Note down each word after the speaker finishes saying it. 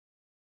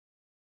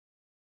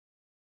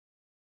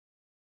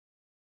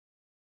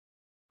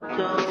Hi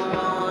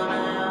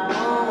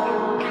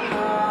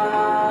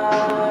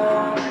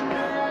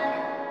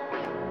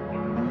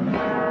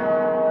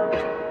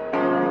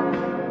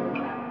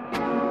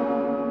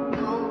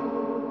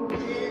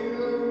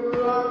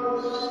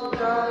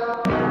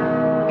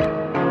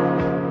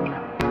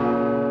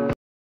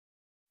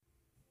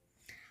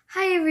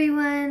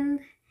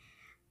everyone!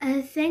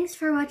 Thanks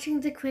for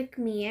watching the quick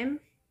meme.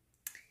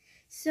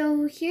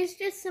 So here's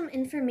just some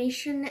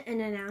information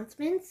and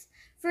announcements.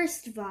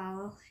 First of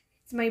all,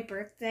 it's my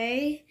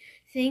birthday.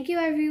 Thank you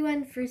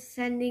everyone for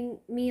sending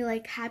me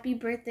happy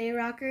birthday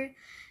rocker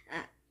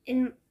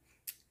in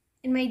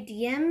my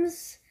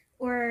DMs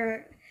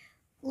or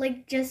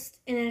just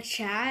in a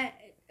chat,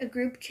 a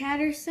group chat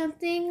or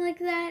something like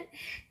that.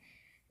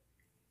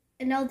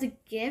 And all the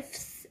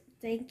gifts.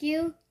 Thank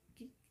you.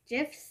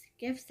 Gifts,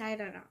 I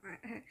don't know.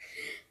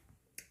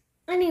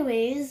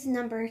 Anyways,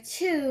 number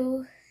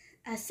two,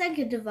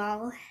 second of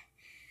all,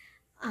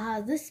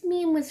 this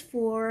meme was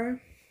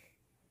for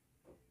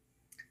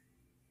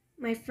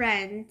my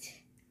friend.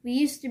 We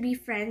used to be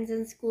friends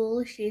in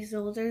school. She's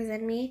older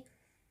than me.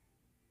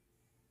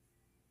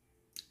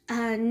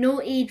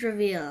 No age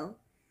reveal.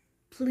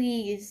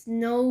 Please,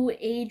 no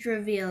age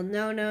reveal.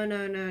 No.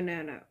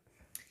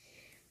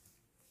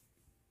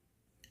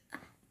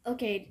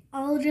 Okay,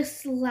 I'll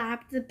just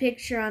slap the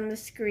picture on the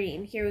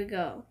screen. Here we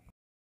go.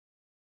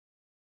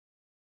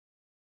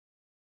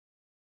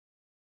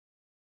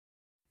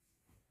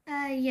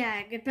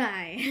 Yeah,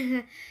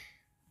 goodbye.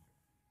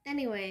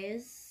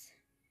 Anyways,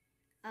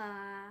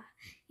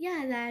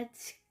 yeah,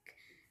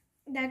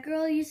 that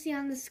girl you see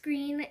on the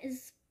screen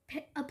is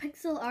a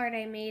pixel art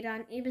I made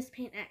on Avis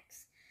Paint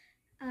X.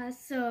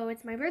 So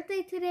it's my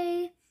birthday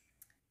today,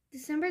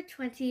 December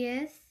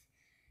 20th.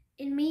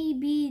 It may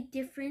be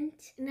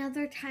different in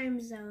other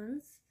time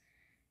zones.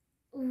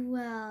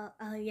 Well,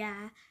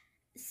 yeah.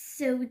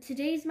 So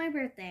today's my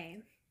birthday.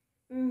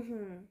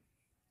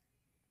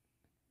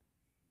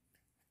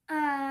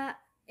 Uh,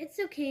 it's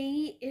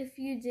okay if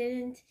you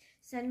didn't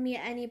send me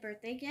any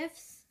birthday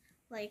gifts,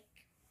 like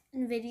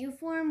in video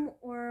form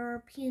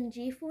or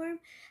PNG form.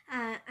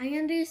 I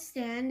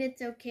understand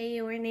it's okay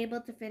you weren't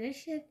able to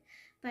finish it,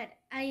 but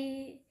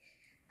I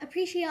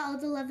appreciate all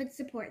the love and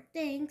support.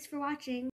 Thanks for watching.